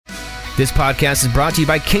This podcast is brought to you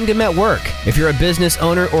by Kingdom at Work. If you're a business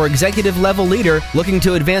owner or executive level leader looking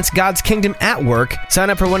to advance God's kingdom at work, sign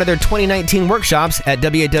up for one of their 2019 workshops at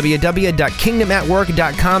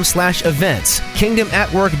www.kingdomatwork.com/events.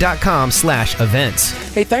 kingdomatwork.com/events.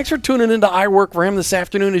 Hey, thanks for tuning into I Work for Him this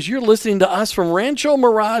afternoon as you're listening to us from Rancho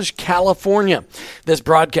Mirage, California. This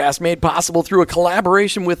broadcast made possible through a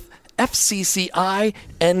collaboration with FCCI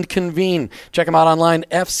and Convene. Check them out online,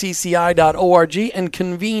 fcci.org and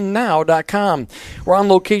convenenow.com. We're on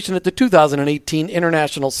location at the 2018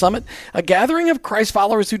 International Summit, a gathering of Christ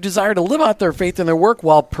followers who desire to live out their faith in their work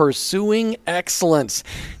while pursuing excellence.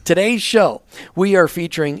 Today's show, we are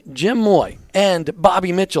featuring Jim Moye and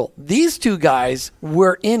Bobby Mitchell. These two guys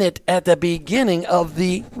were in it at the beginning of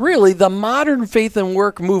the modern faith and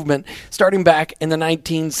work movement starting back in the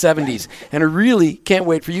 1970s. And I really can't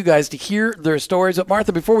wait for you guys to hear their stories. But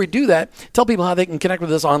Martha, before we do that, tell people how they can connect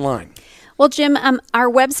with us online. Well, Jim, our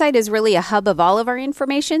website is really a hub of all of our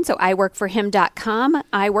information. So iworkforhim.com,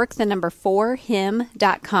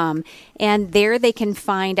 iwork4him.com. And there they can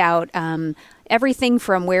find out everything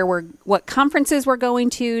from what conferences we're going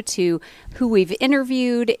to who we've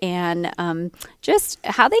interviewed, and just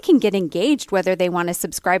how they can get engaged, whether they want to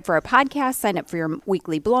subscribe for our podcast, sign up for your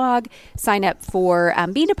weekly blog, sign up for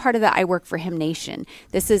being a part of the I Work for Him Nation.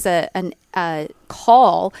 This is a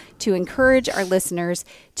call to encourage our listeners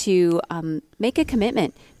to make a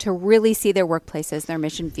commitment to really see their workplace as their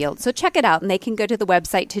mission field. So check it out, and they can go to the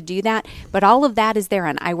website to do that. But all of that is there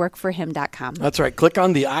on iworkforhim.com. That's right. Click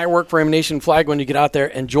on the I Work for Him Nation flag when you get out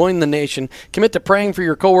there and join the nation. Commit to praying for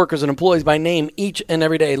your coworkers and employees by name each and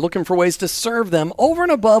every day, looking for ways to serve them over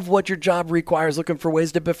and above what your job requires, looking for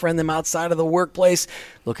ways to befriend them outside of the workplace,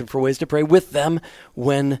 looking for ways to pray with them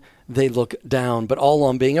when they look down, but all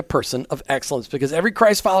on being a person of excellence, because every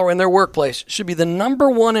Christ follower in their workplace should be the number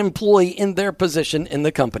one employee in their position in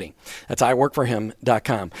the company. That's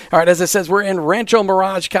iworkforhim.com. All right, as I said, we're in Rancho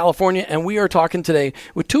Mirage, California, and we are talking today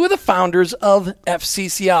with two of the founders of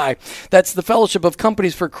FCCI. That's the Fellowship of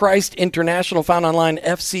Companies for Christ International, found online,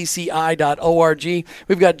 fcci.org.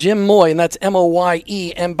 We've got Jim Moye, and that's Moye,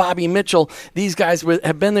 and Bobby Mitchell. These guys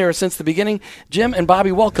have been there since the beginning. Jim and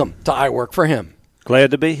Bobby, welcome to I Work for Him.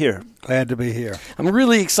 Glad to be here. Glad to be here. I'm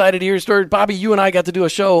really excited to hear your story. Bobby, you and I got to do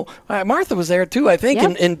a show. Martha was there, too, I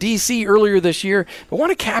think, in D.C. earlier this year. I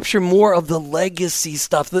want to capture more of the legacy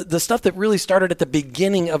stuff, the stuff that really started at the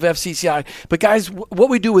beginning of FCCI. But, guys, what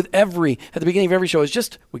we do at the beginning of every show is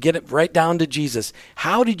just we get it right down to Jesus.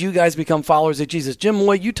 How did you guys become followers of Jesus? Jim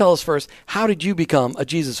Moye, you tell us first, how did you become a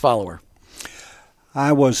Jesus follower?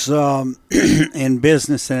 I was in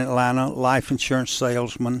business in Atlanta, life insurance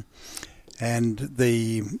salesman. And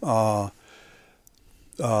the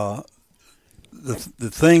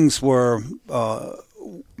things were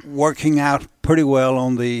working out pretty well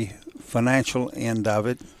on the financial end of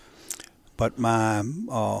it, but my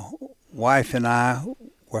wife and I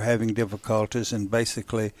were having difficulties and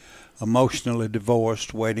basically emotionally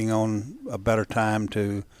divorced, waiting on a better time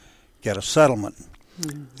to get a settlement.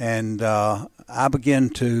 And I began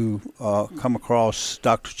to come across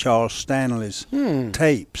Dr. Charles Stanley's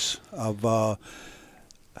tapes of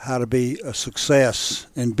how to be a success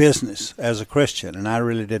in business as a Christian, and I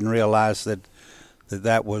really didn't realize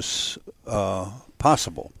that was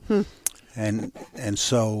possible. And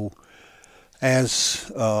so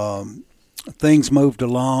as things moved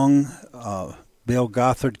along, Bill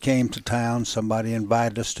Gothard came to town. Somebody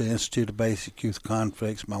invited us to Institute of Basic Youth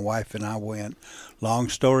Conflicts. My wife and I went. Long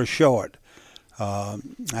story short, I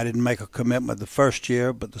didn't make a commitment the first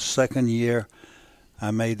year, but the second year I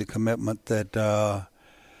made the commitment that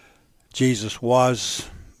Jesus was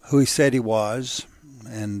who he said he was,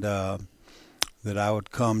 and that I would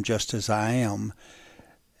come just as I am.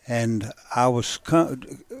 And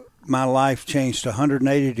my life changed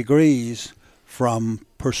 180 degrees from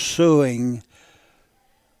pursuing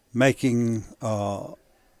making a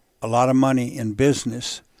lot of money in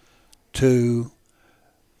business to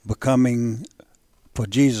becoming, for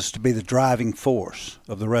Jesus to be the driving force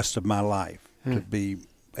of the rest of my life, to be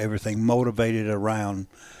everything motivated around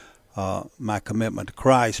my commitment to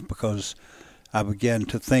Christ, because I began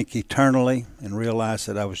to think eternally and realized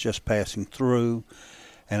that I was just passing through,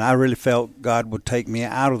 and I really felt God would take me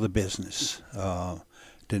out of the business.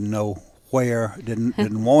 Didn't know where,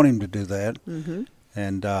 didn't want him to do that.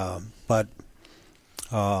 And but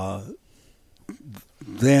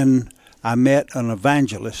then I met an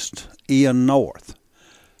evangelist, Ian North,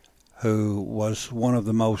 who was one of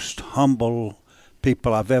the most humble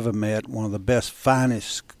people I've ever met, one of the best,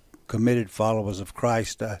 finest, committed followers of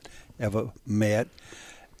Christ I ever met.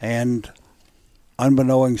 And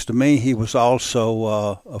unbeknownst to me, he was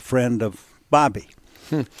also a friend of Bobby.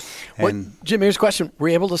 And Jim, here's a question. Were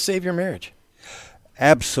you able to save your marriage?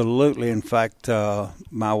 Absolutely. In fact,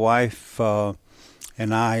 my wife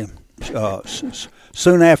and I,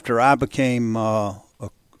 soon after I became a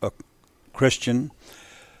Christian,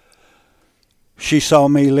 she saw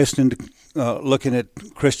me looking at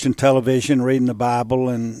Christian television, reading the Bible,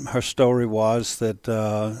 and her story was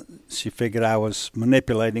that she figured I was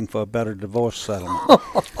manipulating for a better divorce settlement.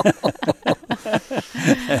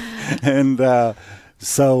 And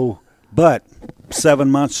but 7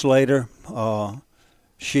 months later,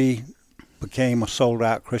 she became a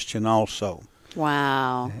sold-out Christian also.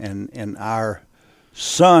 Wow. And our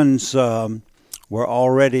sons were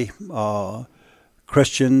already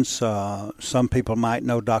Christians. Some people might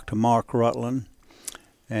know Dr. Mark Rutland,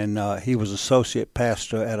 and he was associate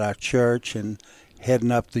pastor at our church and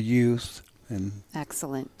heading up the youth. And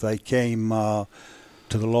excellent. They came to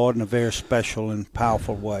the Lord in a very special and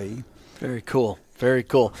powerful way. Very cool. Very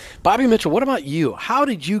cool. Bobby Mitchell, what about you? How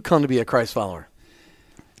did you come to be a Christ follower?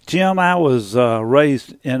 Jim, I was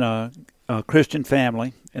raised in a Christian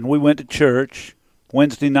family, and we went to church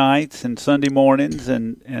Wednesday nights and Sunday mornings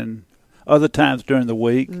and other times during the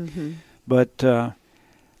week. Mm-hmm. But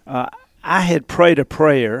I had prayed a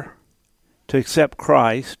prayer to accept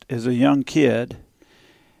Christ as a young kid,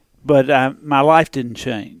 but my life didn't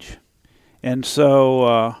change. And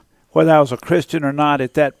so whether I was a Christian or not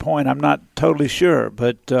at that point, I'm not totally sure.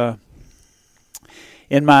 But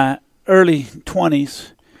in my early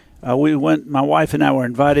 20s, my wife and I were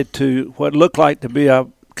invited to what looked like to be a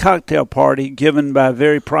cocktail party given by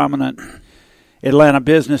very prominent Atlanta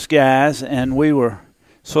business guys, and we were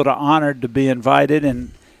sort of honored to be invited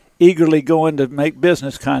and eagerly going to make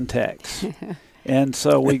business contacts. And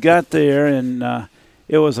so we got there, and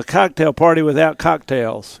it was a cocktail party without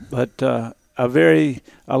cocktails, but a very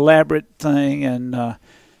elaborate thing, and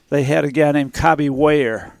they had a guy named Cobby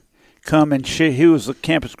Ware come and share. He was the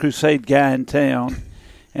Campus Crusade guy in town,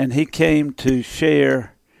 and he came to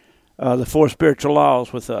share the 4 spiritual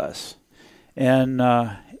laws with us. And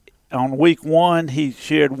on week 1, he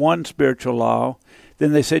shared 1 spiritual law.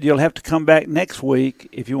 Then they said, you'll have to come back next week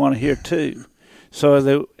if you want to hear 2.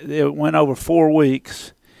 So it went over 4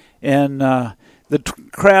 weeks, and the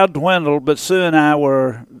crowd dwindled, but Sue and I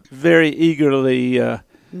were very eagerly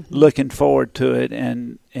looking forward to it,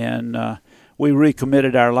 and we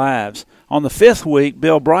recommitted our lives. On the 5th week,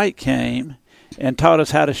 Bill Bright came and taught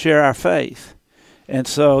us how to share our faith. And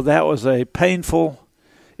so that was a painful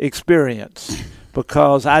experience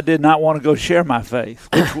because I did not want to go share my faith,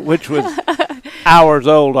 which was hours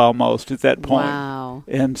old almost at that point. Wow.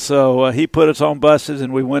 And so he put us on buses,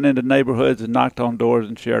 and we went into neighborhoods and knocked on doors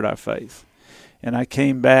and shared our faith. And I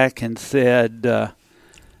came back and said,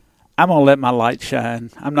 I'm going to let my light shine.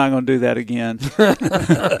 I'm not going to do that again.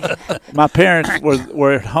 My parents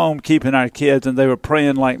were at home keeping our kids, and they were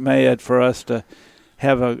praying like mad for us to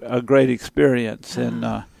have a great experience.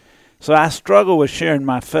 And so I struggled with sharing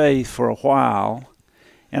my faith for a while,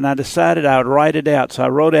 and I decided I would write it out. So I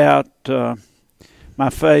wrote out my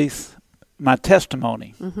faith, my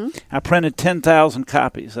testimony. Mm-hmm. I printed 10,000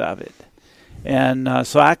 copies of it. And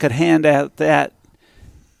so I could hand out that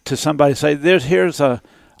to somebody, say, here's a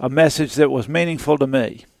message that was meaningful to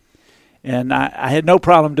me. And I had no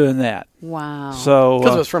problem doing that. Wow. So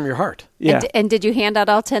because it was from your heart. Yeah. And did you hand out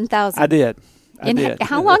all 10,000? I did.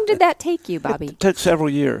 How long did that take you, Bobby? It took several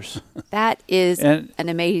years. That is an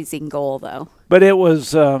amazing goal, though. But it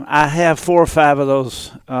was, I have 4 or 5 of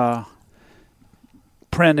those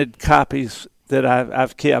printed copies that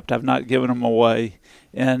I've kept. I've not given them away.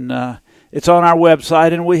 And it's on our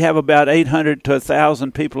website, and we have about 800 to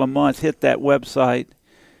 1,000 people a month hit that website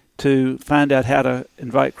to find out how to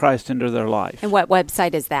invite Christ into their life. And what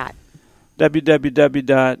website is that?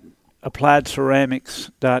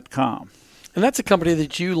 www.appliedceramics.com. And that's a company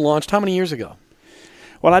that you launched how many years ago?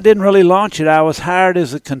 Well, I didn't really launch it. I was hired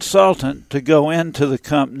as a consultant to go into the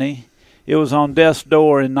company. It was on death's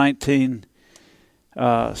door in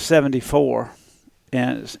 1974,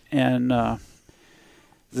 and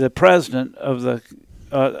the president of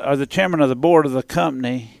or the chairman of the board of the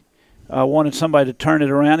company wanted somebody to turn it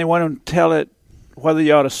around. He wanted to tell it whether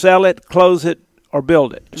you ought to sell it, close it, or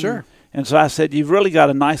build it. Sure. And so I said, you've really got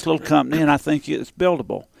a nice little company, and I think it's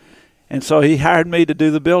buildable. And so he hired me to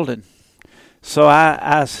do the building. So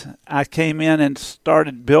I came in and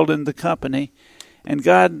started building the company, and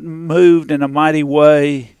God moved in a mighty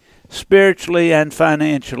way, spiritually and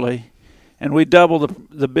financially. And we doubled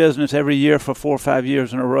the business every year for 4 or 5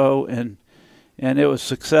 years in a row, and it was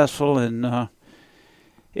successful. And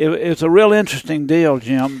It's a real interesting deal,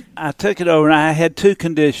 Jim. I took it over, and I had two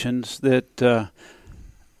conditions that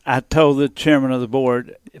I told the chairman of the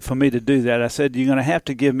board for me to do that. I said, you're going to have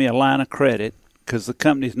to give me a line of credit because the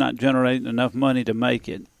company's not generating enough money to make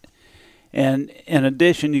it. And in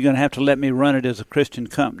addition, you're going to have to let me run it as a Christian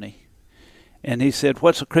company. And he said,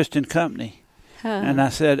 what's a Christian company? And I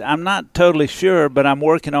said, I'm not totally sure, but I'm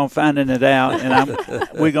working on finding it out. And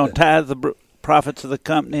we're going to tithe the profits of the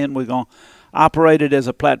company, and we're going to operate it as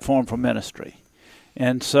a platform for ministry.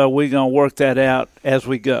 And so we're going to work that out as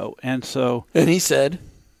we go. And he said,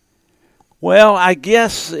 well, I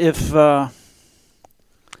guess if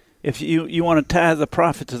you want to tithe the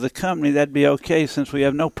profits of the company, that'd be okay. Since we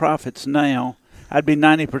have no profits now, I'd be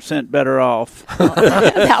 90% better off.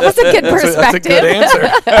 That was a good perspective. That's a good answer.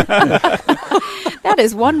 That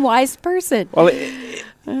is one wise person. Well,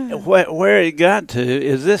 where it got to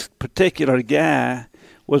is this particular guy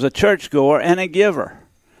was a churchgoer and a giver,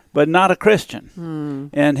 but not a Christian.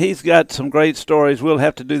 And he's got some great stories. We'll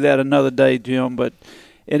have to do that another day, Jim. But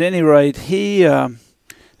at any rate, he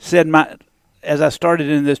said, as I started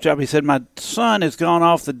in this job, he said, my son has gone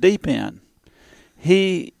off the deep end.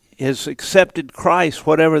 He has accepted Christ,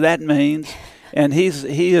 whatever that means, and he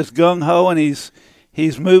is gung-ho, and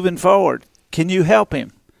he's moving forward. Can you help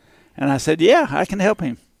him? And I said, yeah, I can help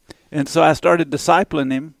him. And so I started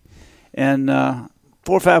discipling him, and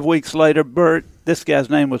 4 or 5 weeks later, Bert, this guy's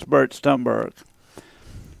name was Bert Stumberg.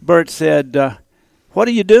 Bert said, what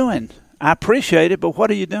are you doing? I appreciate it, but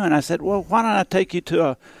what are you doing? I said, well, why don't I take you to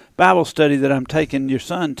a Bible study that I'm taking your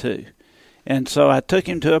son to? And so I took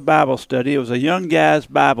him to a Bible study. It was a young guy's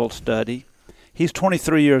Bible study. He's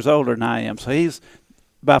 23 years older than I am, so he's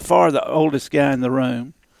by far the oldest guy in the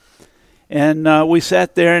room. And we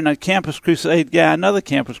sat there, and another Campus Crusade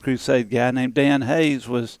guy named Dan Hayes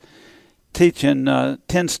was teaching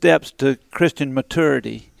 10 Steps to Christian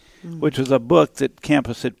Maturity, which was a book that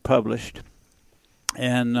Campus had published.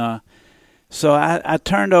 And so I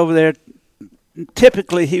turned over there.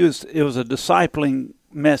 Typically, it was a discipling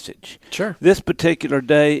message. Sure. This particular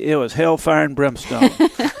day, it was hellfire and brimstone.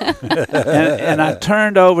 and I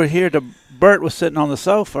turned over here to Bert was sitting on the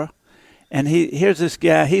sofa, and here's this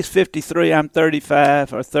guy. He's 53. I'm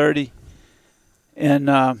 35 or 30,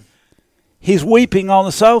 and he's weeping on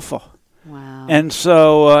the sofa. Wow. And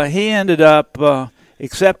so he ended up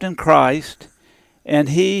accepting Christ, and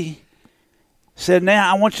he said,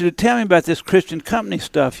 now I want you to tell me about this Christian company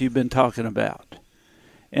stuff you've been talking about.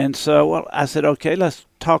 And so, well, I said, okay, let's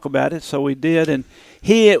talk about it. So we did, and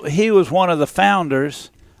he was one of the founders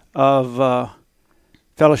of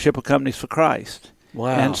Fellowship of Companies for Christ.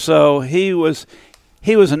 Wow. And so he was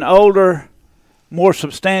an older, more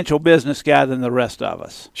substantial business guy than the rest of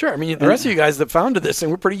us. Sure. I mean, the rest of you guys that founded this thing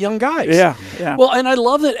were pretty young guys. Yeah. Well, and I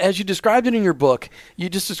love that as you described it in your book, you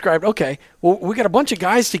just described, okay, well, we got a bunch of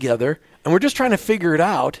guys together, and we're just trying to figure it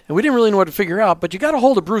out, and we didn't really know what to figure out, but you got a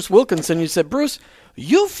hold of Bruce Wilkinson. You said, Bruce,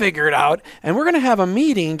 you figure it out, and we're going to have a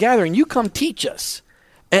meeting and gathering. You come teach us.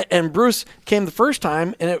 And Bruce came the first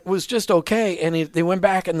time, and it was just okay. And they went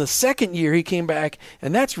back, and the second year he came back,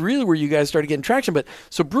 and that's really where you guys started getting traction. But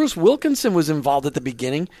so Bruce Wilkinson was involved at the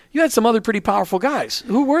beginning. You had some other pretty powerful guys.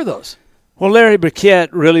 Who were those? Well, Larry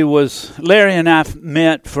Burkett really was. Larry and I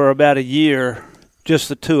met for about a year, just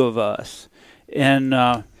the two of us. And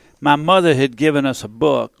my mother had given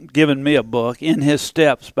me a book, In His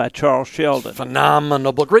Steps by Charles Sheldon.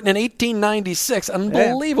 Phenomenal book, written in 1896.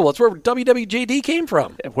 Unbelievable. It's where WWJD came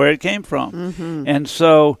from. Where it came from. Mm-hmm. And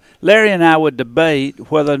so Larry and I would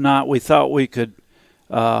debate whether or not we thought we could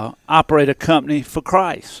operate a company for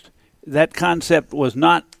Christ. That concept was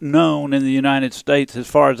not known in the United States as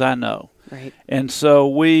far as I know. Right. And so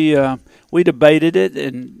we debated it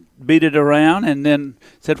and beat it around, and then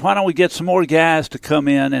said, why don't we get some more guys to come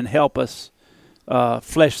in and help us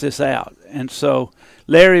flesh this out? And so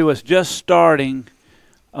Larry was just starting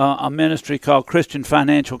a ministry called Christian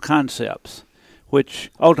Financial Concepts,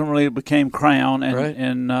 which ultimately became Crown,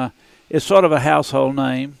 and it's sort of a household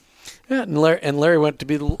name. Yeah, and Larry went to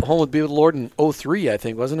be home with the Lord in 2003, I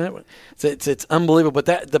think, wasn't it? It's unbelievable.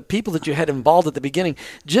 But the people that you had involved at the beginning,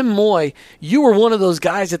 Jim Moye, you were one of those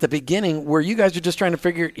guys at the beginning where you guys are just trying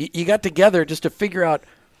to you got together just to figure out,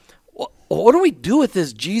 what do we do with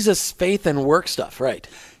this Jesus, faith, and work stuff, right?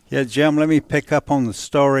 Yeah, Jim, let me pick up on the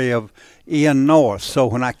story of Ian North. So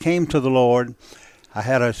when I came to the Lord, I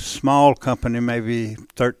had a small company, maybe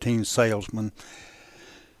 13 salesmen.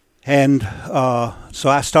 And so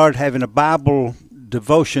I started having a Bible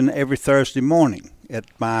devotion every Thursday morning at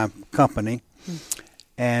my company.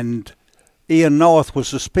 And Ian North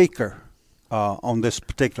was the speaker on this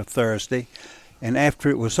particular Thursday. And after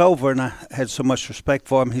it was over, and I had so much respect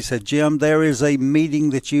for him, he said, Jim, there is a meeting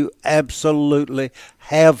that you absolutely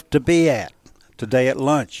have to be at today at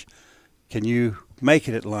lunch. Can you make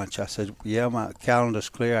it at lunch? I said, yeah, my calendar's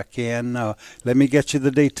clear. I can. Let me get you the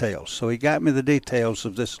details. So he got me the details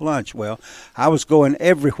of this lunch. Well, I was going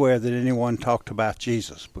everywhere that anyone talked about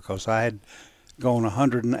Jesus because I had gone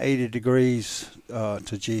 180 degrees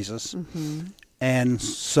to Jesus. Mm-hmm. And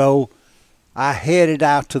so I headed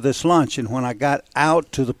out to this lunch, and when I got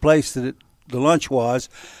out to the place that the lunch was,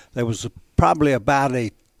 there was probably about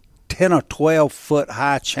a 10 or 12 foot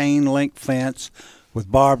high chain link fence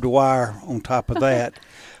with barbed wire on top of that,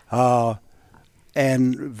 and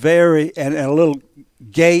a little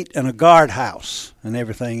gate and a guardhouse and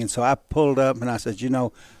everything. And so I pulled up and I said,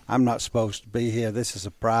 I'm not supposed to be here. This is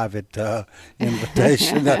a private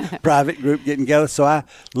invitation, a private group getting together. So I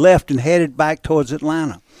left and headed back towards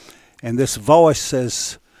Atlanta. And this voice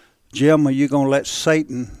says, Jim, are you going to let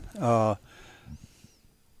Satan get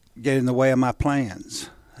in the way of my plans?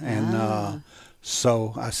 And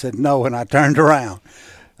so I said no, and I turned around.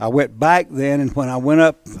 I went back then, and when I went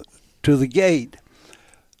up to the gate,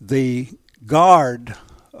 the guard,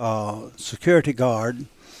 security guard,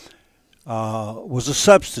 was a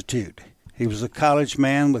substitute. He was a college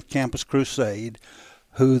man with Campus Crusade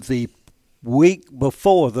who the week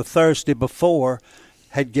before, the Thursday before,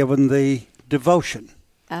 had given the devotion.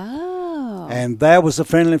 Oh. And that was a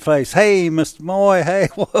friendly face. Hey, Mr. Moye, hey,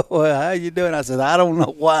 how you doing? I said, I don't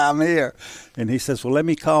know why I'm here. And he says, well, let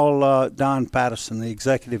me call Don Patterson, the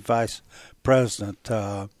executive vice president.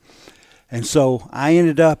 And so I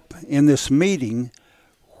ended up in this meeting,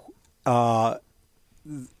 and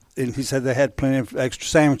he said they had plenty of extra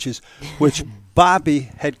sandwiches, which Bobby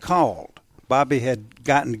had called. Bobby had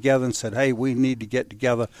gotten together and said, hey, we need to get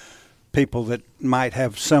together people that might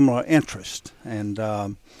have similar interest. And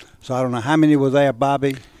so I don't know, how many were there,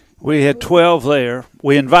 Bobby? We had 12 there.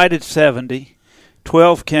 We invited 70.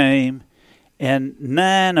 12 came, and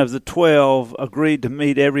 9 of the 12 agreed to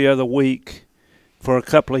meet every other week for a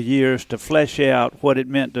couple of years to flesh out what it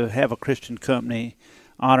meant to have a Christian company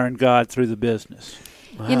honoring God through the business.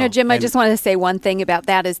 Wow. Jim, I just wanted to say one thing about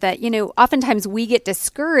that is that, oftentimes we get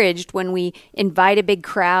discouraged when we invite a big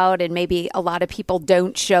crowd and maybe a lot of people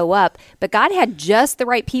don't show up. But God had just the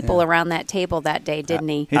right people around that table that day, didn't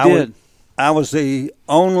he? He did. I was the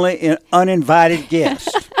only uninvited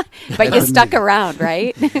guest. But you stuck around,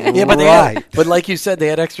 right? Yeah, but but like you said, they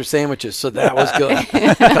had extra sandwiches, so that was good.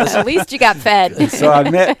 At least you got fed. So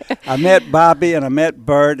I met Bobby and I met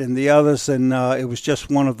Bert and the others, and it was just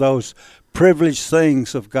one of those privileged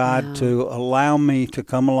things of God to allow me to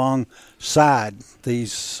come alongside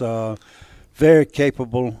these very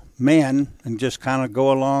capable men and just kind of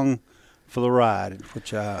go along for the ride,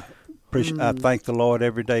 which I thank the Lord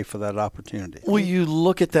every day for that opportunity. Well, you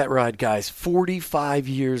look at that ride, guys, 45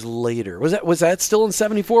 years later. Was that still in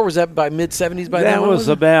 74? Was that by mid-70s by now? That was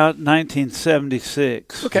about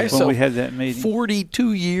 1976 when we had that meeting.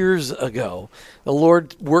 42 years ago, the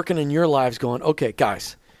Lord working in your lives going, okay,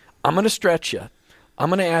 guys, I'm going to stretch you. I'm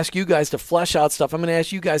going to ask you guys to flesh out stuff. I'm going to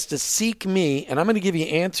ask you guys to seek me, and I'm going to give you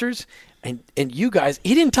answers. And you guys,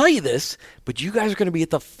 he didn't tell you this, but you guys are going to be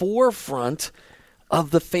at the forefront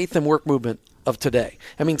of the faith and work movement of today.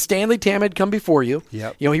 I mean, Stanley Tam had come before you.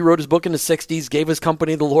 Yep. He wrote his book in the 60s, gave his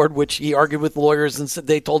company the Lord, which he argued with lawyers and said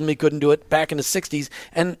they told him he couldn't do it back in the 60s.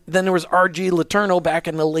 And then there was R.G. Letourneau back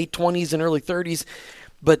in the late 20s and early 30s.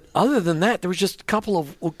 But other than that, there was just a couple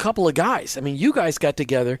of guys. I mean, you guys got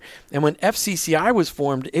together, and when FCCI was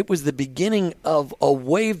formed, it was the beginning of a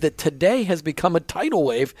wave that today has become a tidal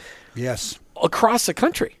wave. Yes, across the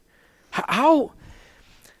country. How,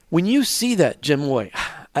 when you see that, Jim Moye,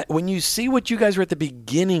 when you see what you guys were at the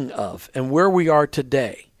beginning of and where we are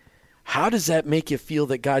today, how does that make you feel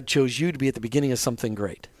that God chose you to be at the beginning of something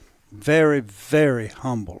great? Very, very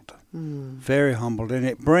humbled. Very humbled. And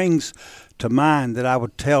it brings to mind that I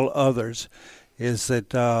would tell others is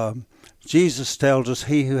that Jesus tells us,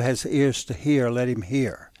 he who has ears to hear, let him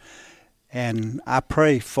hear. And I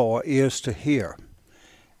pray for ears to hear.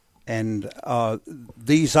 And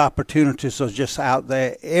these opportunities are just out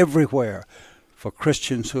there everywhere for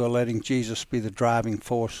Christians who are letting Jesus be the driving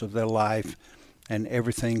force of their life and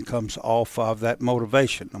everything comes off of that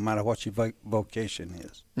motivation, no matter what your vocation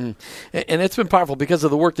is. And it's been powerful because of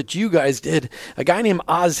the work that you guys did. A guy named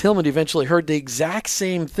Oz Hillman eventually heard the exact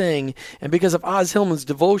same thing, and because of Oz Hillman's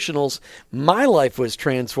devotionals, my life was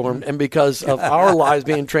transformed, and because of our lives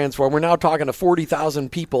being transformed, we're now talking to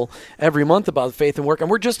 40,000 people every month about faith and work, and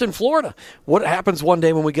we're just in Florida. What happens one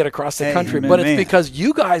day when we get across the country? Amen. But it's because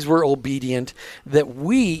you guys were obedient that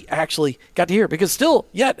we actually got to hear, because still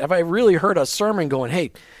yet have I really heard a sermon going,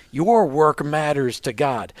 hey, your work matters to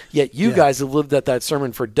God. Yet you guys have lived at that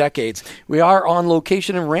sermon for decades. We are on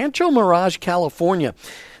location in Rancho Mirage, California.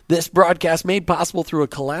 This broadcast made possible through a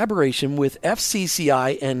collaboration with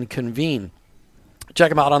FCCI and Convene. Check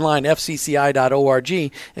them out online,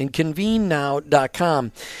 fcci.org and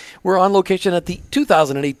convenenow.com. We're on location at the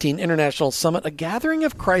 2018 International Summit, a gathering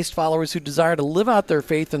of Christ followers who desire to live out their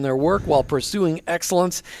faith in their work while pursuing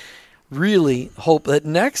excellence. Really hope that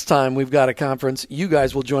next time we've got a conference, you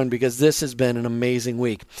guys will join, because this has been an amazing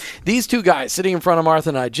week. These two guys sitting in front of Martha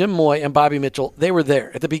and I, Jim Moye and Bobby Mitchell, they were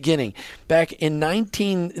there at the beginning, back in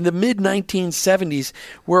the mid-1970s,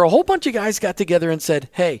 where a whole bunch of guys got together and said,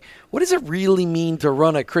 hey, what does it really mean to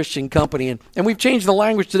run a Christian company? And we've changed the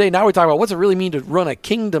language today. Now we talk about what's it really mean to run a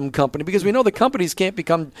kingdom company, because we know the companies can't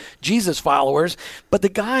become Jesus followers, but the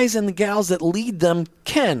guys and the gals that lead them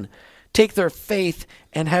can take their faith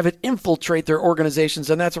and have it infiltrate their organizations,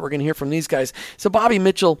 and that's what we're going to hear from these guys. So, Bobby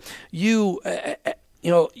Mitchell, you're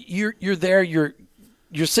there. You're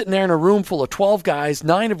sitting there in a room full of 12 guys,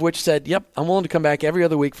 9 of which said, "Yep, I'm willing to come back every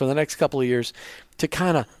other week for the next couple of years to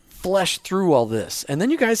kind of flesh through all this." And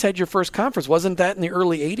then you guys had your first conference. Wasn't that in the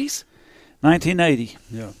early 80s? 1980.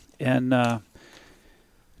 Yeah. And I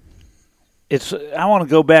want to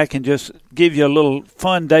go back and just give you a little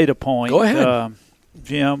fun data point. Go ahead.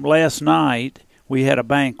 Jim, last night we had a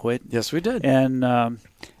banquet. Yes, we did. And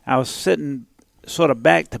I was sitting sort of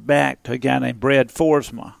back to back to a guy named Brad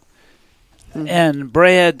Forsma. Mm-hmm. And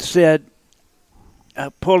Brad said,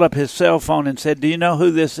 pulled up his cell phone and said, "Do you know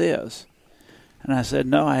who this is?" And I said,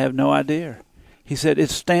 "No, I have no idea." He said,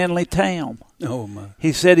 "It's Stanley Tam." Oh, my.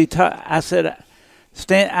 He said,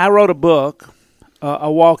 I wrote a book,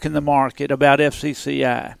 A Walk in the Market, about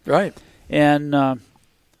FCCI. Right. And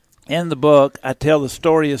in the book, I tell the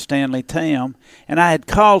story of Stanley Tam, and I had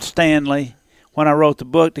called Stanley when I wrote the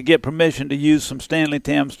book to get permission to use some Stanley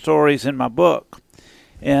Tam stories in my book.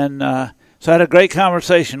 And so I had a great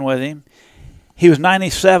conversation with him. He was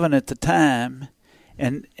 97 at the time,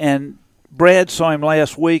 and Brad saw him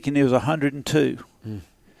last week, and he was 102.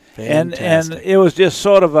 And it was just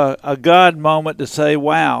sort of a God moment to say,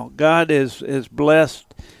 wow, God is blessed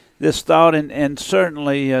this thought, and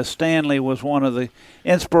certainly Stanley was one of the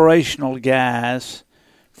inspirational guys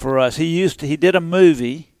for us. He did a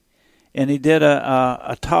movie, and he did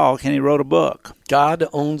a talk, and he wrote a book. God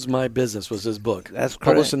Owns My Business was his book. That's correct.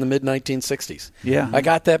 Published in the mid-1960s. Yeah. I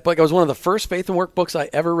got that book. It was one of the first faith and work books I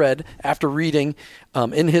ever read after reading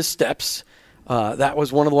In His Steps. That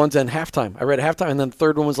was one of the ones in Halftime. I read Halftime, and then the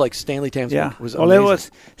third one was like Stanley Tam's book. It was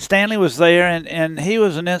amazing. Stanley was there, and he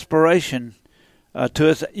was an inspiration to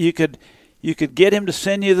us. You could get him to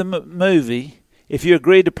send you the movie if you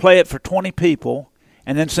agreed to play it for 20 people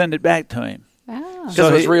and then send it back to him. Oh.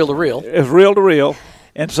 Because it was reel to reel. It was reel to reel.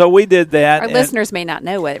 And so we did that. Our listeners may not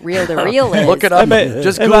know what reel to reel is. Look it up.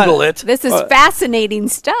 Just Google it. This is fascinating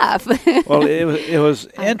stuff. Well, it was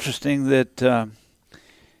interesting that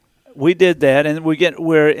we did that, and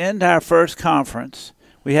we're into our first conference.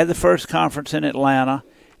 We had the first conference in Atlanta,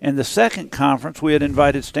 and the second conference we had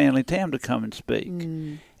invited Stanley Tam to come and speak.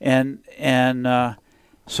 Mm. And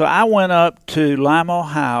so I went up to Lima,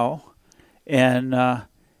 Ohio, and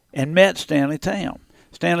met Stanley Tam.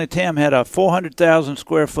 Stanley Tam had a 400,000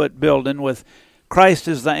 square foot building with "Christ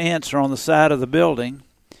is the Answer" on the side of the building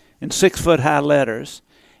in 6-foot high letters.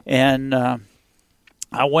 And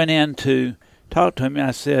I went in to talk to him, and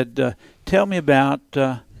I said, "Tell me about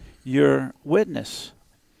your witness."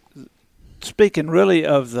 Speaking really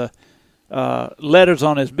of the letters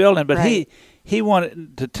on his building, but right. he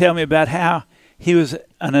wanted to tell me about how he was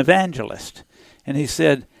an evangelist. And he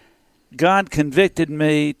said, "God convicted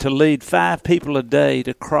me to lead 5 people a day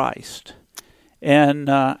to Christ." And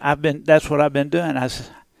that's what I've been doing.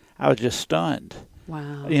 I was just stunned.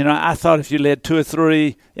 Wow. You know, I thought if you led 2 or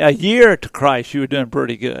 3 a year to Christ, you were doing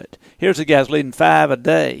pretty good. Here's a guy's leading 5 a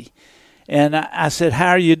day. And I said, "How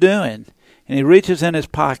are you doing?" And he reaches in his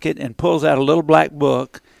pocket and pulls out a little black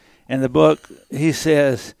book. And the book, he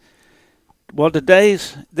says, "Well, the day.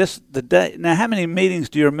 Now, how many meetings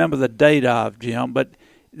do you remember the date of, Jim?" But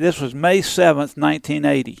this was May 7th,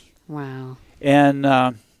 1980. Wow. And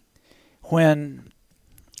when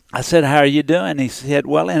I said, how are you doing? He said,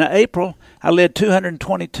 well, in April, I led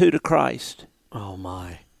 222 to Christ. Oh,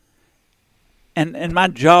 my. And my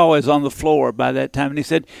jaw is on the floor by that time. And he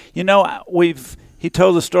said, he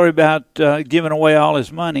told the story about giving away all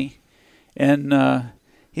his money. And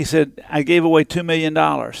he said, I gave away $2 million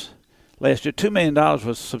last year. $2 million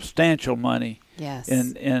was substantial money. Yes.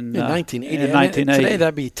 In 1980. In 1980. Today,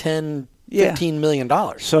 that'd be $15 million.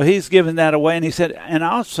 So he's given that away. And he said, and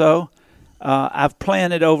also, I've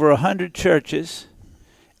planted over 100 churches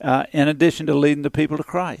in addition to leading the people to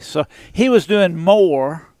Christ. So he was doing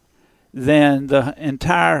more than the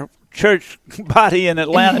entire church body in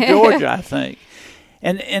Atlanta, Georgia, I think.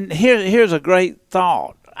 And here's a great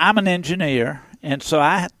thought. I'm an engineer, and so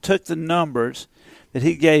I took the numbers that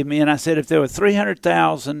he gave me, and I said if there were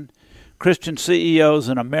 300,000 Christian CEOs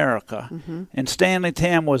in America, and Stanley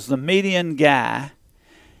Tam was the median guy,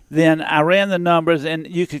 then I ran the numbers, and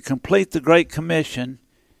you could complete the Great Commission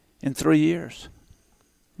in 3 years.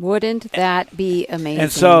 Wouldn't that be amazing?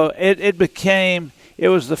 And so it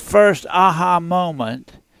was the first aha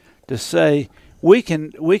moment to say we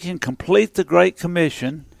can complete the Great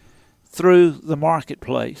Commission through the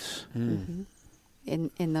marketplace.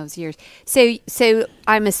 In those years. So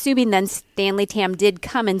I'm assuming then Stanley Tam did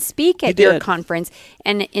come and speak at your conference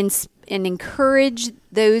and encourage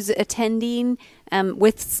those attending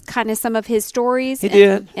with kind of some of his stories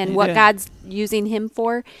and what God's using him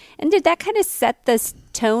for. And did that kind of set the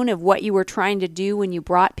tone of what you were trying to do when you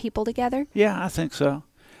brought people together? Yeah, I think so.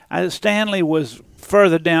 Stanley was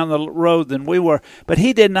further down the road than we were, but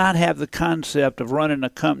he did not have the concept of running a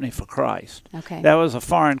company for Christ. Okay. That was a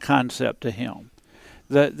foreign concept to him.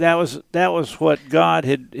 That was what God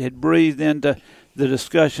had breathed into the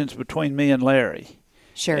discussions between me and Larry.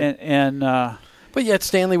 Sure. But yet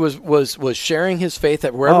Stanley was sharing his faith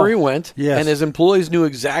at wherever he went, and his employees knew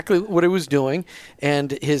exactly what he was doing.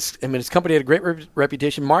 And his company had a great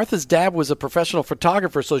reputation. Martha's dad was a professional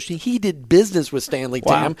photographer, so he did business with Stanley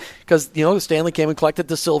Tam because Stanley came and collected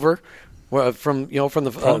the silver from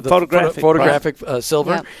the photographic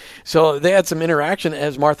silver. Yep. So they had some interaction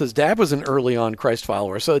as Martha's dad was an early on Christ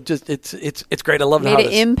follower. So it's great. I love made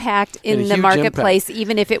an impact in the marketplace,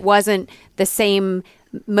 even if it wasn't the same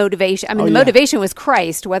motivation. I mean, the motivation was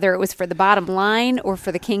Christ, whether it was for the bottom line or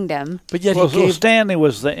for the kingdom. But yet Stanley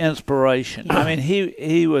was the inspiration. I mean,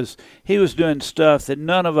 he was doing stuff that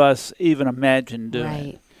none of us even imagined doing.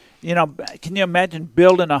 Right. Can you imagine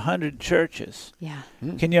building 100 churches? Yeah.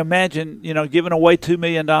 Can you imagine, giving away $2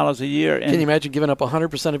 million a year? Can you imagine giving up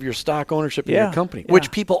 100% of your stock ownership in your company,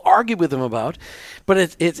 which people argue with him about?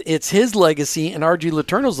 But it's his legacy and R.G.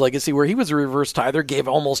 Letourneau's legacy, where he was a reverse tither, gave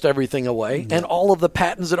almost everything away, and all of the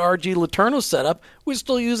patents that R.G. Letourneau set up, we're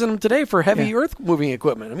still using them today for heavy earth-moving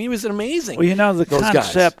equipment. I mean, he was amazing. Well, the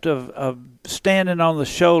concept of standing on the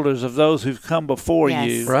shoulders of those who've come before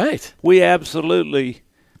you. Right. We absolutely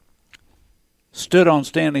stood on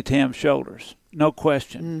Stanley Tam's shoulders, no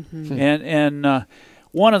question. And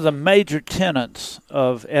one of the major tenets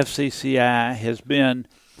of FCCI has been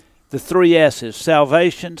the 3 S's: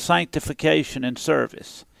 salvation, sanctification, and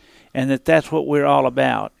service, and that's what we're all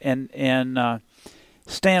about. And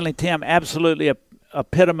Stanley Tam absolutely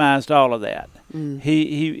epitomized all of that.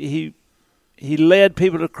 He led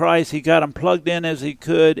people to Christ. He got them plugged in as he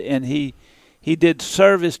could, and he did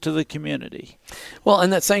service to the community. Well,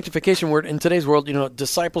 and that sanctification word in today's world,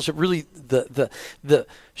 discipleship, really the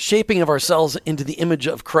shaping of ourselves into the image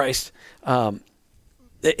of Christ.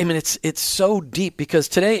 It's so deep because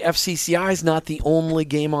today FCCI is not the only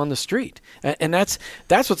game on the street, and that's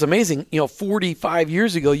what's amazing. 45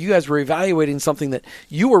 years ago, you guys were evaluating something that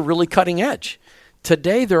you were really cutting edge.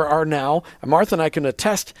 Today, there are now, Martha and I can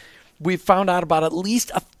attest, we've found out about at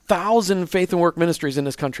least 1,000 faith and work ministries in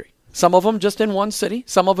this country. Some of them just in one city,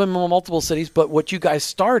 some of them in multiple cities. But what you guys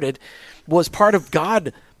started was part of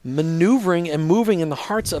God maneuvering and moving in the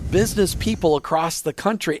hearts of business people across the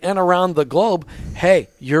country and around the globe. Hey,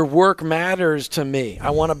 your work matters to me.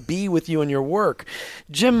 I want to be with you in your work.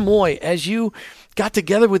 Jim Moye, as you got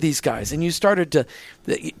together with these guys and you started to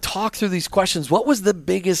talk through these questions, what was the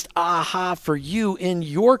biggest aha for you in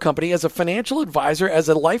your company as a financial advisor, as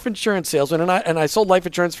a life insurance salesman? And I sold life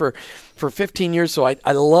insurance for 15 years, so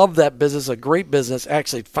I love that business, a great business,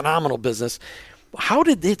 actually phenomenal business. How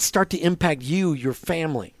did it start to impact you, your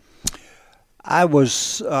family? I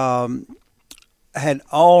was had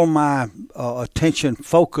all my attention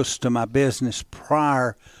focused to my business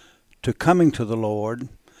prior to coming to the Lord.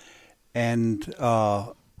 And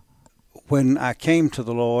when I came to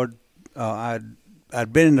the Lord,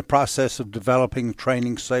 I'd been in the process of developing,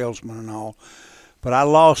 training salesmen and all, but I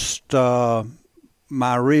lost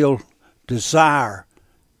my real desire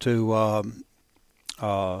to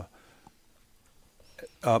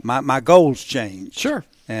my goals changed. Sure.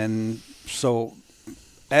 And so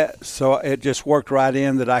it just worked right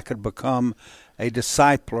in that I could become a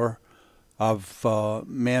discipler of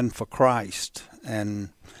men for Christ. And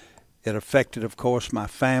it affected, of course, my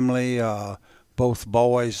family. Both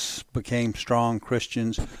boys became strong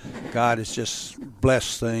Christians. God has just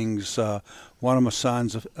blessed things. One of my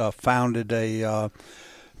sons founded a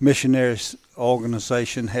missionary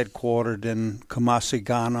organization headquartered in Kumasi,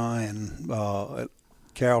 Ghana, and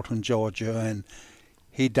Carrollton, Georgia. And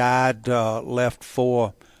he died, left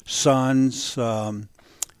 4 sons and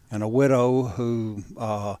a widow who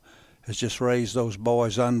has just raised those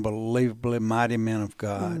boys unbelievably mighty men of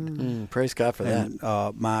God. Praise God for that. And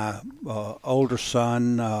my older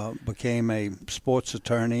son became a sports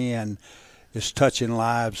attorney and is touching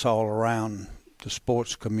lives all around the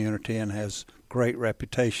sports community and has great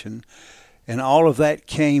reputation. And all of that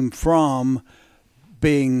came from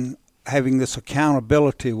having this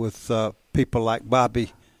accountability with people like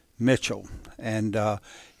Bobby Mitchell and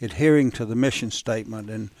adhering to the mission statement.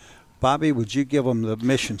 And Bobby, would you give them the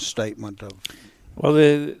mission statement of? Well,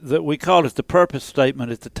 we called it the purpose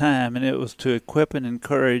statement at the time, and it was to equip and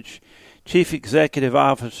encourage chief executive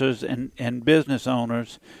officers and business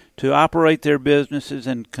owners to operate their businesses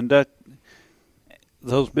and conduct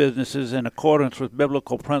those businesses in accordance with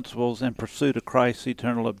biblical principles in pursuit of Christ's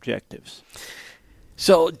eternal objectives.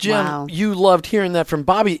 So, Jim, Wow. you loved hearing that from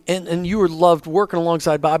Bobby, and you loved working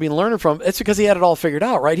alongside Bobby and learning from him. It's because he had it all figured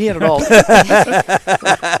out, right? He had it all.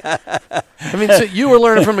 I mean, so you were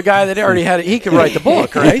learning from a guy that already had it. He could write the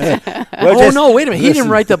book, right? No, wait a minute. He didn't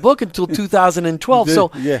write the book until 2012.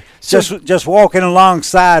 Just walking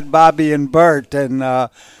alongside Bobby and Bert and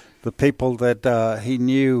the people that he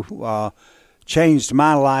knew changed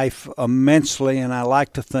my life immensely, and I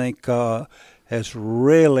like to think has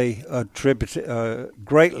really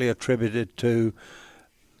greatly attributed to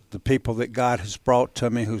the people that God has brought to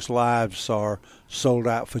me whose lives are sold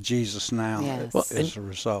out for Jesus now. Yes. As a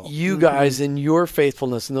result. You guys, in your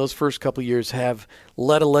faithfulness in those first couple of years, have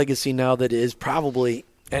led a legacy now that is probably,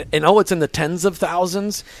 and it's in the tens of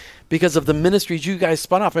thousands because of the ministries you guys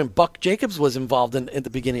spun off. I mean, Buck Jacobs was involved in the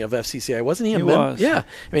beginning of FCCI, wasn't he? He was. Yeah.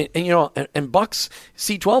 I mean, and Buck's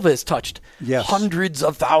C12 has touched hundreds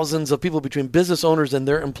of thousands of people between business owners and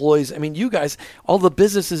their employees. I mean, you guys, all the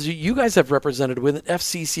businesses you guys have represented with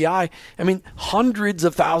FCCI, I mean, hundreds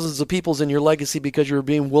of thousands of people's in your legacy because you were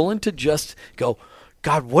being willing to just go,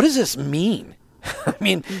 God, what does this mean? I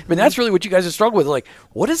mean, that's really what you guys have struggled with. Like,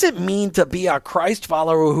 what does it mean to be a Christ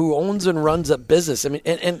follower who owns and runs a business? I mean,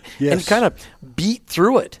 and kind of beat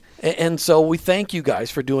through it. And so we thank you guys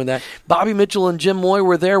for doing that. Bobby Mitchell and Jim Moye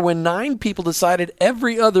were there when 9 people decided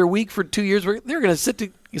every other week for 2 years they're going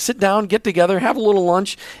to sit down, get together, have a little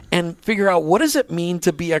lunch, and figure out what does it mean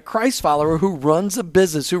to be a Christ follower who runs a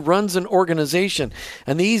business, who runs an organization.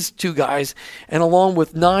 And these 2 guys, and along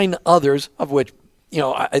with 9 others, of which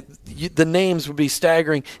the names would be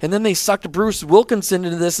staggering. And then they sucked Bruce Wilkinson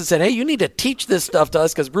into this and said, hey, you need to teach this stuff to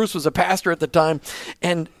us, because Bruce was a pastor at the time.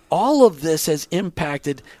 And all of this has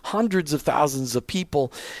impacted hundreds of thousands of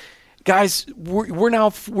people. Guys,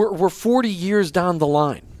 we're 40 years down the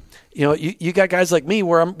line. You got guys like me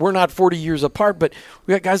where we're not 40 years apart, but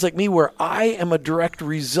we got guys like me where I am a direct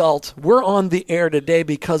result. We're on the air today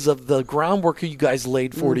because of the groundwork you guys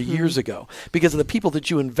laid 40 years ago, because of the people that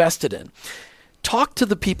you invested in. Talk to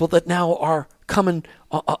the people that now are coming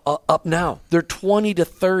up now. They're 20 to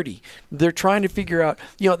 30. They're trying to figure out,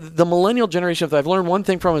 the millennial generation, if I've learned one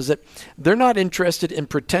thing from, is that they're not interested in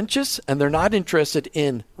pretentious and they're not interested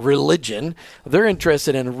in religion. They're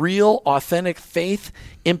interested in real, authentic faith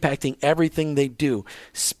impacting everything they do.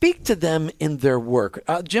 Speak to them in their work.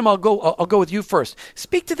 Jim, I'll go with you first.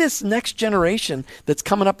 Speak to this next generation that's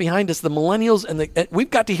coming up behind us, the millennials, and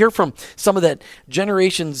we've got to hear from some of that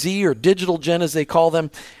Generation Z or digital gen, as they call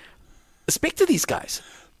them. Speak to these guys.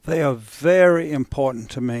 They are very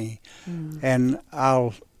important to me. And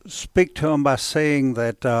I'll speak to them by saying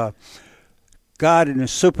that God in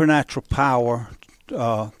his supernatural power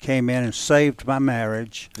came in and saved my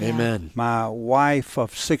marriage. Amen. My wife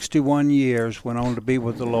of 61 years went on to be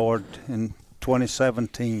with the Lord in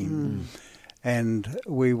 2017. And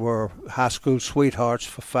we were high school sweethearts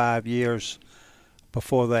for 5 years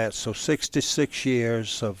before that. So 66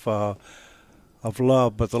 years of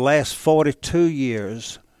love. But the last 42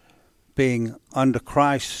 years being under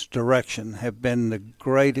Christ's direction have been the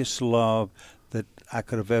greatest love that I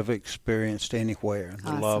could have ever experienced anywhere,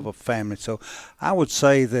 the love of family. So I would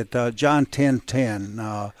say that John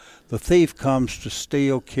 10:10, the thief comes to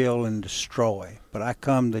steal, kill, and destroy, but I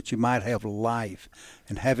come that you might have life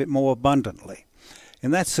and have it more abundantly.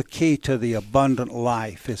 And that's the key to the abundant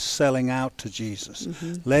life, is selling out to Jesus,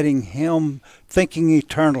 letting him, thinking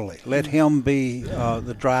eternally, let him be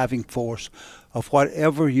the driving force of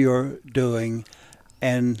whatever you're doing,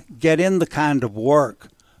 and get in the kind of work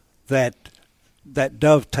that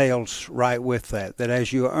dovetails right with that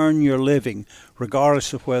as you earn your living,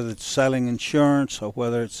 regardless of whether it's selling insurance or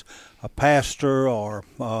whether it's a pastor or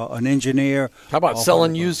an engineer. How about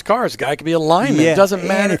selling used cars? A guy could be a lineman. Yeah, it doesn't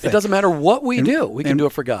matter. anything. It doesn't matter what we do. We can do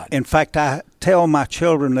it for God. In fact, I tell my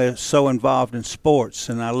children, they're so involved in sports,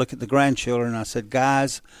 and I look at the grandchildren and I said,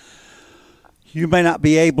 guys, you may not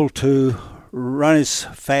be able to run as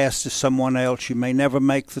fast as someone else. You may never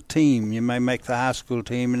make the team. You may make the high school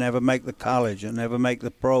team and never make the college and never make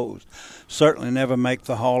the pros. Certainly never make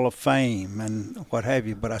the Hall of Fame and what have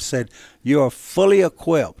you. But I said, you are fully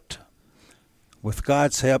equipped with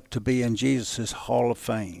God's help to be in Jesus' Hall of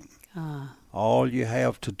Fame. All you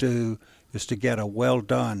have to do is to get a well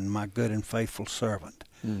done, my good and faithful servant.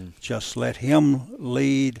 Just let him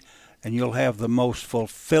lead, and you'll have the most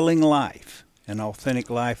fulfilling life, an authentic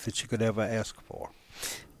life that you could ever ask for.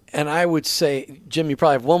 And I would say, Jim, you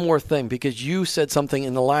probably have one more thing, because you said something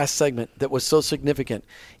in the last segment that was so significant.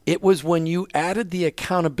 It was when you added the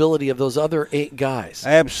accountability of those other 8 guys.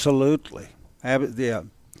 Absolutely. Yeah.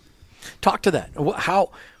 Talk to that.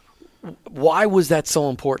 Why was that so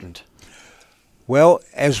important? Well,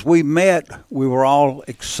 as we met, we were all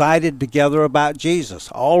excited together about Jesus,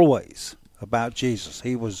 always about Jesus.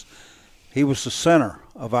 He was the center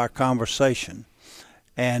of our conversation.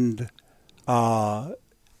 And, I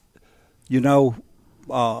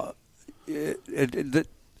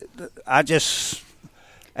just,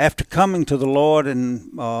 after coming to the Lord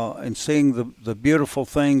and seeing the beautiful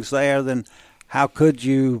things there, then how could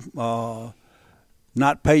you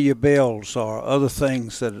not pay your bills or other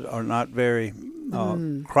things that are not very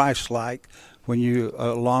Christ-like when you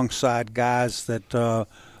alongside guys that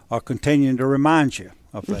are continuing to remind you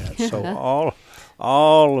of that. So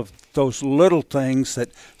all of those little things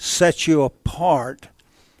that set you apart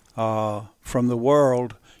from the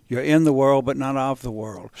world. You're in the world, but not of the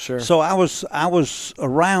world. Sure. So I was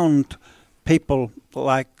around people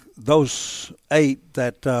like those 8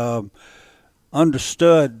 that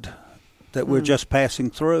understood that we're just passing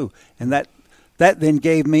through, and that then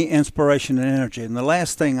gave me inspiration and energy. And the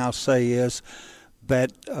last thing I'll say is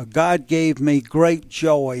that God gave me great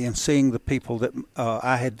joy in seeing the people that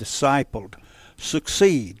I had discipled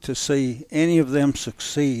succeed, to see any of them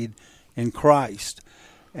succeed in Christ.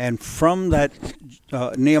 And from that,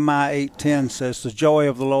 Nehemiah 8:10 says, the joy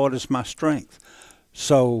of the Lord is my strength.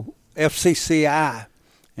 So FCCI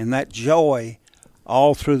and that joy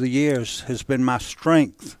all through the years has been my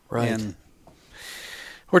strength. Right.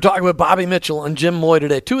 We're talking with Bobby Mitchell and Jim Moye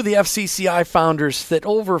today, 2 of the FCCI founders that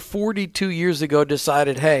over 42 years ago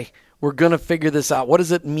decided, hey, we're going to figure this out. What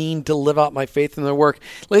does it mean to live out my faith in their work?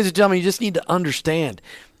 Ladies and gentlemen, you just need to understand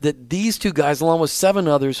that these 2 guys, along with 7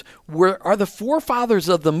 others, are the forefathers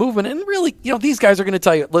of the movement. And really, these guys are going to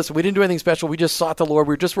tell you, listen, we didn't do anything special. We just sought the Lord.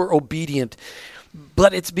 We were obedient.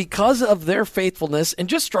 But it's because of their faithfulness and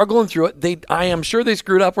just struggling through it. I am sure they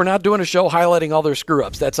screwed up. We're not doing a show highlighting all their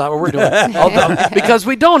screw-ups. That's not what we're doing. Because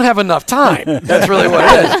we don't have enough time. That's really what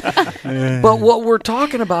it is. But what we're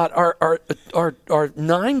talking about are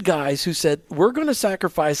 9 guys who said, we're going to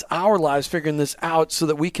sacrifice our lives figuring this out so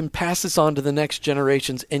that we can pass this on to the next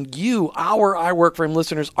generations. And you, our I Work For Him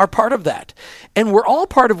listeners, are part of that. And we're all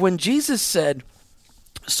part of when Jesus said,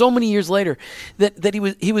 so many years later, that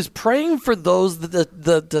he was praying for those that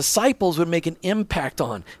the disciples would make an impact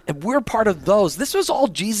on, and we're part of those. This was all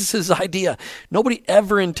Jesus' idea. Nobody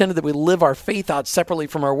ever intended that we live our faith out separately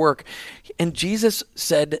from our work, and Jesus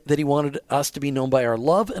said that he wanted us to be known by our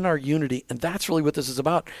love and our unity, and that's really what this is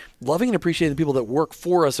about: loving and appreciating the people that work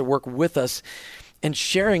for us and work with us, and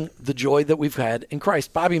sharing the joy that we've had in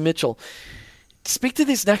Christ. Bobby Mitchell, speak to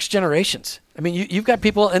these next generations. I mean, you've got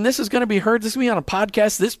people, and this is going to be heard. This is going to be on a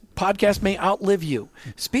podcast. This podcast may outlive you.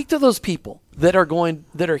 Speak to those people that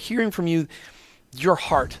are hearing from you, your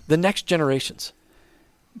heart, the next generations.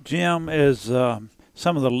 Jim, as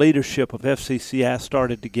some of the leadership of FCCI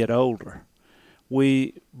started to get older,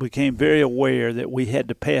 we became very aware that we had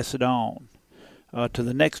to pass it on to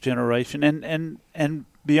the next generation and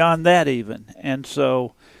beyond that even. And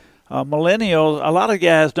so millennials, a lot of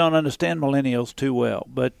guys don't understand millennials too well,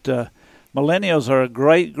 but Millennials are a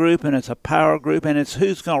great group, and it's a power group, and it's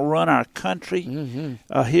who's going to run our country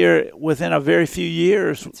here within a very few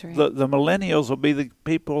years. That's right. The millennials will be the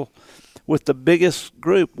people with the biggest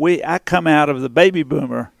group. I come out of the baby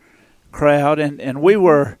boomer crowd, and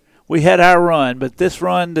we had our run, but this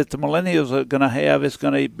run that the millennials are going to have is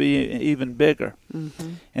going to be even bigger.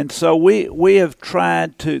 And so we have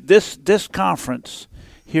tried to this conference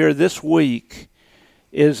here this week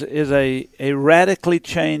is a radically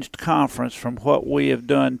changed conference from what we have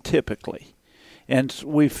done typically. And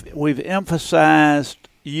we've emphasized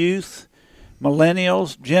youth,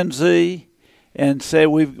 millennials, Gen Z, and say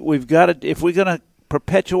we've got to, if we're going to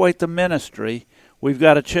perpetuate the ministry, we've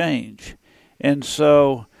got to change. And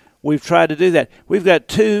so we've tried to do that. We've got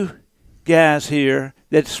two guys here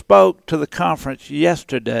that spoke to the conference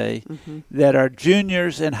yesterday that are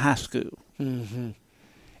juniors in high school.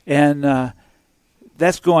 And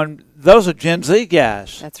those are Gen Z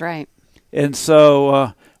guys. That's right. And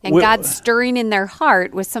so... and God's stirring in their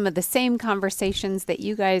heart with some of the same conversations that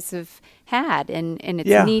you guys have had, and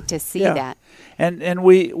it's neat to see that. And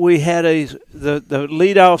we had the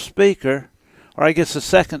lead-off speaker, or I guess the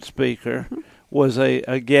second speaker, was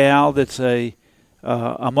a gal that's a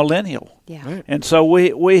millennial. Yeah. Right. And so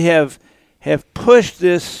we have pushed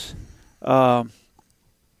this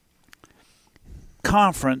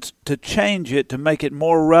conference to change it, to make it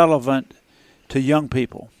more relevant to young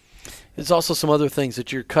people. There's also some other things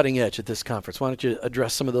that you're cutting edge at this conference. Why don't you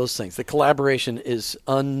address some of those things? The collaboration is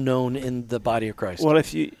unknown in the body of Christ. Well,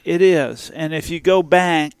 it is. And if you go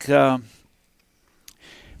back,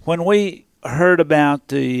 when we heard about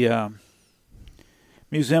the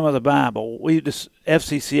Museum of the Bible,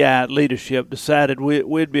 FCCI leadership decided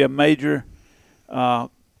we'd be a major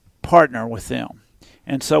partner with them.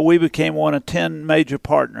 And so we became one of 10 major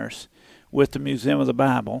partners with the Museum of the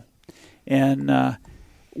Bible. And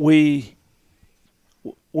we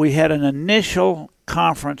had an initial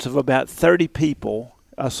conference of about 30 people,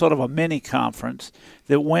 sort of a mini conference,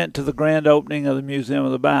 that went to the grand opening of the Museum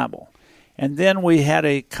of the Bible. And then we had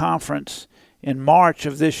a conference in March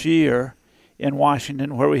of this year in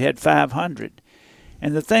Washington where we had 500.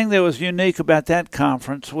 And the thing that was unique about that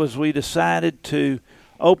conference was we decided to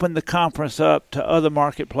open the conference up to other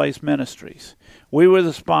marketplace ministries. We were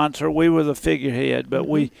the sponsor, we were the figurehead, but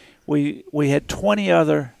we had 20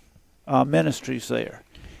 other ministries there.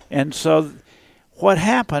 And so what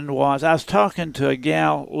happened was, I was talking to a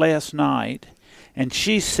gal last night, and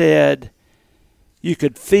she said you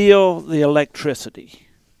could feel the electricity.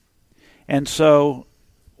 And so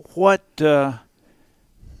what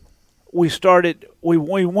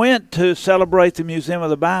we went to celebrate the Museum of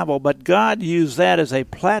the Bible, but God used that as a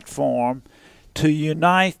platform to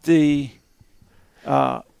unite the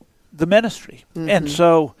ministry. And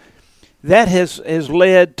so that has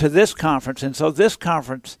led to this conference. And so this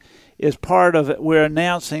conference is part of it. We're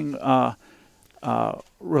announcing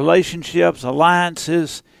relationships,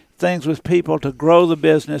 alliances, things with people to grow the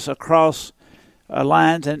business across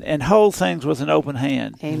lines and hold things with an open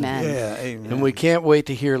hand. Amen. Yeah, amen. And we can't wait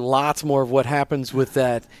to hear lots more of what happens with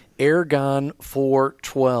that Ergon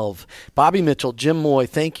 412. Bobby Mitchell, Jim Moye,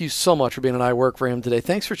 thank you so much for being on I Work for Him today.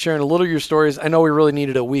 Thanks for sharing a little of your stories. I know we really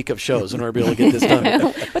needed a week of shows in order to be able to get this done.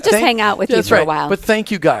 We'll just hang out with you for a while. But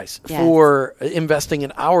thank you guys for investing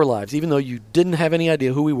in our lives, even though you didn't have any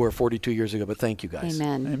idea who we were 42 years ago. But thank you guys.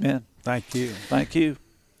 Amen. Amen. Thank you. Thank you.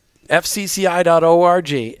 FCCI.org,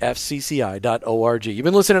 FCCI.org. You've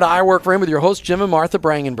been listening to I Work for Him with your host, Jim and Martha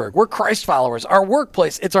Brangenberg. We're Christ followers. Our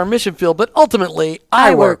workplace, it's our mission field, but ultimately,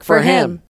 I work for Him.